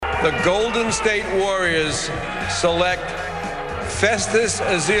the Golden State Warriors select Festus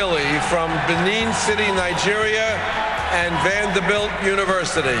Ezeli from Benin City, Nigeria, and Vanderbilt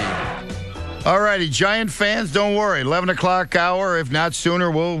University. All righty, Giant fans, don't worry. 11 o'clock hour, if not sooner,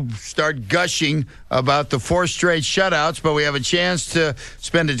 we'll start gushing about the 4 straight shutouts, but we have a chance to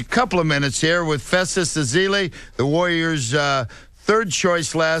spend a couple of minutes here with Festus Ezeli, the Warriors' third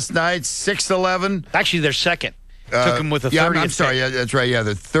choice last night, 6'11". Actually, their second. Took him with the 30th I'm sorry. pick. Yeah, that's right. Yeah,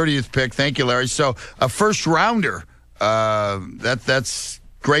 the 30th pick. Thank you, Larry. So a first-rounder. That's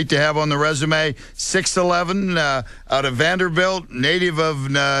great to have on the resume. 6'11", out of Vanderbilt, native of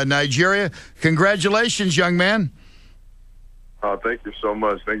Nigeria. Congratulations, young man. Thank you so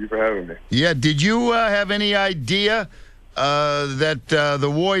much. Thank you for having me. Yeah, did you have any idea that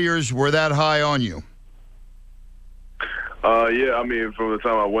the Warriors were that high on you? Yeah, I mean, from the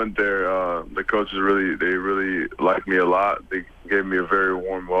time I went there, the coaches really liked me a lot. They gave me a very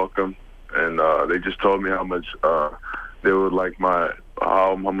warm welcome, and they just told me how much they would like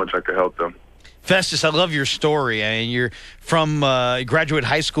how much I could help them. Festus, I love your story. I mean, you're from graduate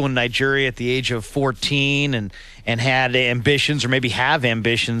high school in Nigeria at the age of 14 and had ambitions, or maybe have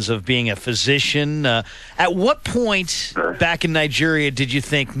ambitions, of being a physician. At what point back in Nigeria did you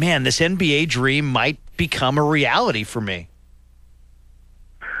think, man, this NBA dream might become a reality for me?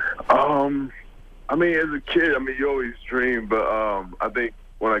 I mean, as a kid, I mean, you always dream, but I think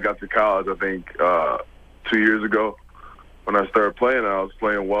when I got to college, I think 2 years ago, when I started playing, I was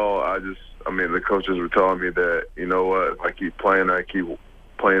playing well. The coaches were telling me that, you know what, if I keep playing at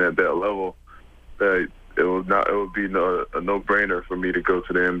that level, that it would be a no-brainer for me to go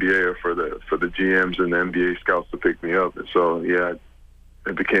to the NBA, or for the GMs and the NBA scouts to pick me up. And so, yeah,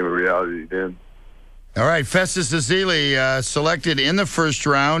 it became a reality then. All right, Festus Ezeli selected in the first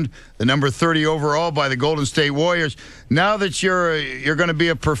round, the number 30 overall by the Golden State Warriors. Now that you're going to be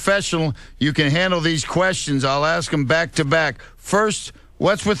a professional, you can handle these questions. I'll ask them back to back. First,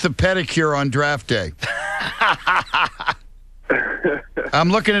 what's with the pedicure on draft day? I'm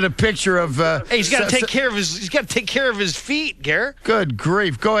looking at a picture of. Hey, he's got to take care of his. He's got to take care of his feet, Garrett. Good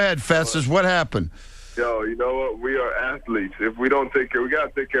grief! Go ahead, Festus. What happened? Yo, you know what? We are athletes. If we don't take care, we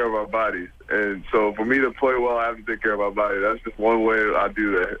got to take care of our bodies. And so for me to play well, I have to take care of my body. That's just one way I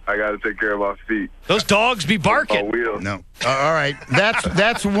do that. I got to take care of my feet. Those dogs be barking. No. All right.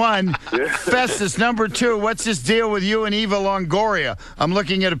 That's one. Yeah. Festus, number 2. What's this deal with you and Eva Longoria? I'm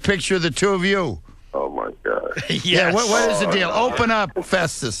looking at a picture of the two of you. Oh, my God. Yes. Yeah, what is the deal? Open up,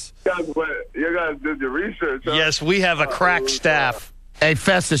 Festus. You guys did your research, huh? Yes, we have a crack staff. Hey,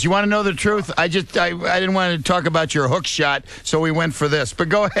 Festus, you want to know the truth? I didn't want to talk about your hook shot, so we went for this. But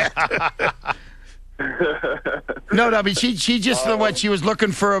go ahead. No, I mean, she just, she was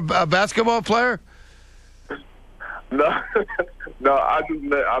looking for a basketball player? No, I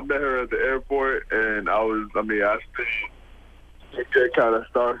met her at the airport, and I get kind of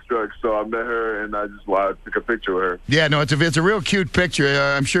starstruck, so I met her, and I took a picture with her. Yeah, no, it's a real cute picture.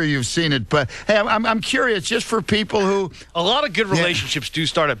 I'm sure you've seen it, but hey, I'm curious, just for people who a lot of good relationships do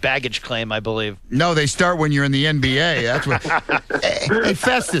start at baggage claim, I believe. No, they start when you're in the NBA. That's what. Hey,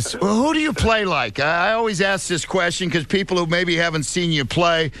 Festus, who do you play like? I always ask this question because people who maybe haven't seen you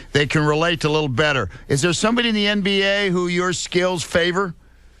play, they can relate a little better. Is there somebody in the NBA who your skills favor?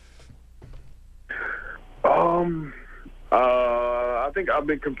 I think I've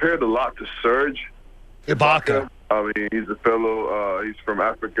been compared a lot to Serge Ibaka. I mean, he's a fellow. He's from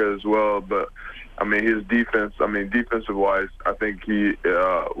Africa as well, but I mean, his defense. I mean, defensive-wise, I think we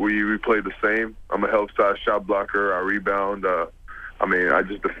play the same. I'm a help-side shot blocker. I rebound. I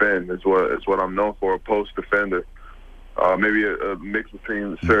just defend. It's what I'm known for. A post defender. Maybe a mix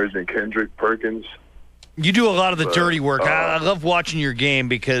between Serge and Kendrick Perkins. You do a lot of the dirty work. I love watching your game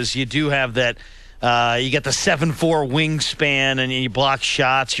because you do have that. You get the 7'4" wingspan, and you block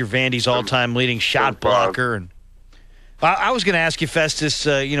shots. You're Vandy's all-time leading shot blocker. And I was going to ask you, Festus.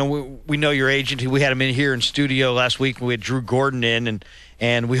 We know your agent. We had him in here in studio last week. We had Drew Gordon in,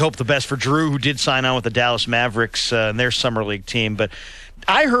 and we hope the best for Drew, who did sign on with the Dallas Mavericks and their summer league team. But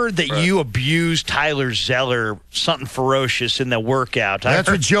I heard that you abused Tyler Zeller something ferocious in the workout. That's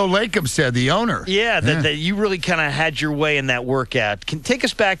what Joe Lacob said, the owner. Yeah, that you really kind of had your way in that workout. Take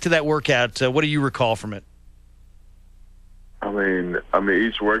us back to that workout. What do you recall from it? I mean,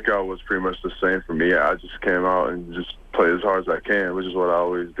 each workout was pretty much the same for me. I just came out and just played as hard as I can, which is what I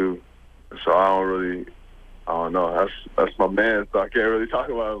always do. So I don't know. That's my man, so I can't really talk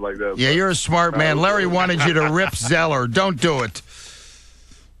about him like that. Yeah, you're a smart man. Larry wanted you to rip Zeller. Don't do it.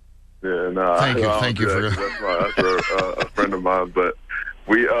 Yeah, no. Thank you for that's a friend of mine. But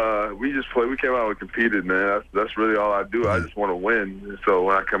We just played. We came out and competed, man. That's really all I do. I just want to win. So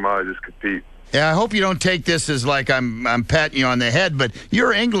when I come out, I just compete. Yeah, I hope you don't take this as like I'm patting you on the head, but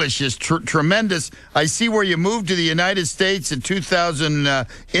your English is tremendous. I see where you moved to the United States in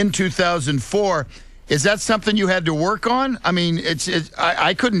 2004. Is that something you had to work on? I mean,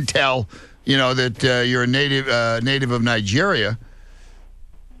 I couldn't tell, that you're a native of Nigeria.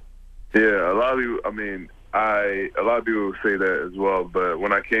 Yeah, a lot of people. I mean, a lot of people say that as well. But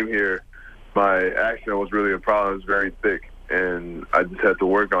when I came here, my accent was really a problem. It was very thick, and I just had to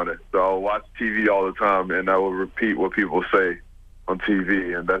work on it. So I'll watch TV all the time, and I will repeat what people say on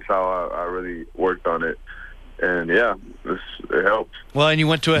TV, and that's how I really worked on it. And, yeah, it helped. Well, and you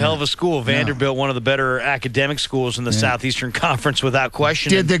went to a hell of a school, Vanderbilt, one of the better academic schools in the Southeastern Conference without question.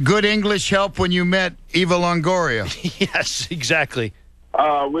 Did the good English help when you met Eva Longoria? Yes, exactly.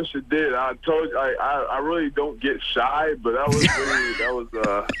 I wish it did. I told you, I really don't get shy, but that was really, that was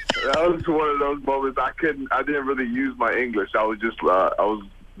one of those moments I didn't really use my English. I was just I was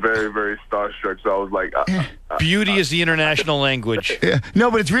very, very starstruck. So I was like, beauty is the international language. Yeah.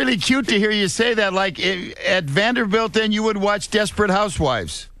 No, but it's really cute to hear you say that. Like at Vanderbilt, then you would watch Desperate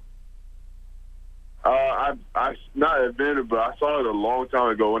Housewives. I not at Vanderbilt. I saw it a long time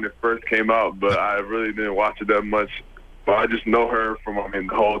ago when it first came out, but I really didn't watch it that much. But I just know her from, the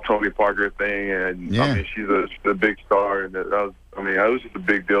whole Tony Parker thing, and, she's a big star, and it was just a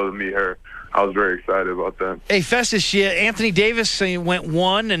big deal to meet her. I was very excited about that. Hey, Festus, Anthony Davis went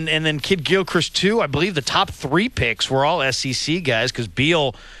 1, and then Kid Gilchrist 2. I believe the top 3 picks were all SEC guys because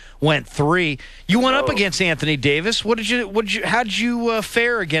Beal went 3. You went up against Anthony Davis. How did you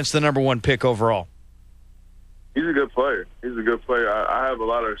fare against the number 1 pick overall? He's a good player. I have a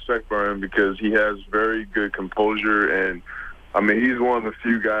lot of respect for him because he has very good composure, and he's one of the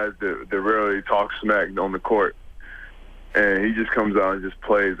few guys that rarely talks smack on the court. And he just comes out and just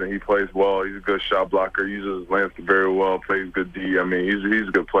plays, and he plays well. He's a good shot blocker, uses his length very well, plays good D. He's a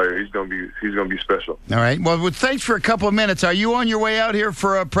good player. He's gonna be special. All right. Well, thanks for a couple of minutes. Are you on your way out here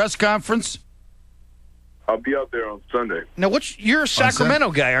for a press conference? I'll be out there on Sunday. Now, you're a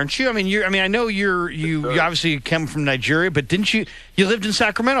Sacramento guy, aren't you? I know you obviously come from Nigeria, but didn't you lived in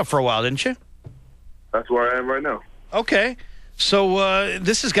Sacramento for a while, didn't you? That's where I am right now. Okay. So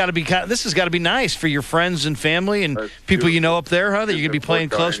this has got to be nice for your friends and family and people you know up there, huh? That you're gonna be playing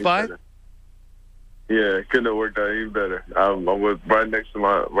close by. Yeah, it couldn't have worked out even better. I'm right next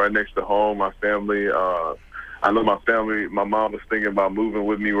to home, my family. I know my family. My mom was thinking about moving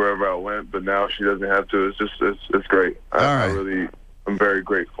with me wherever I went, but now she doesn't have to. It's great. I'm very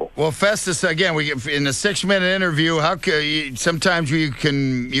grateful. Well, Festus, again, in a 6-minute interview, sometimes you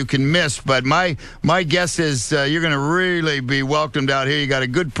can miss, but my guess is you're going to really be welcomed out here. You got a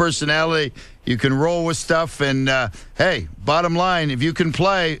good personality. You can roll with stuff, and hey, bottom line, if you can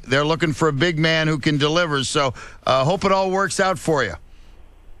play, they're looking for a big man who can deliver. So, hope it all works out for you.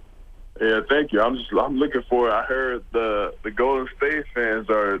 Yeah, thank you. I'm looking forward. I heard the Golden State fans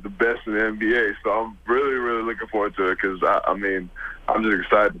are the best in the NBA, so I'm really, really looking forward to it because I'm just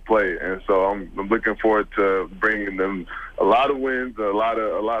excited to play, and so I'm looking forward to bringing them a lot of wins, a lot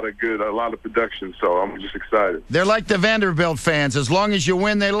of production. So I'm just excited. They're like the Vanderbilt fans. As long as you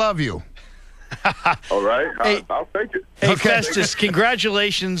win, they love you. All right, I'll take it. Hey, Festus,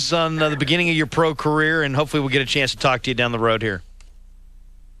 congratulations on the beginning of your pro career, and hopefully we'll get a chance to talk to you down the road here.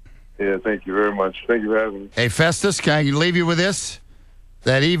 Yeah, thank you very much. Thank you for having me. Hey, Festus, can I leave you with this?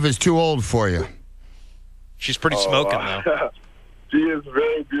 That Eve is too old for you. She's pretty smoking, though. She is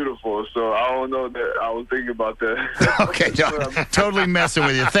very beautiful, so I don't know that I was thinking about that. Okay, no, totally messing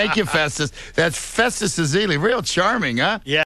with you. Thank you, Festus. That's Festus Ezeli. Real charming, huh? Yeah.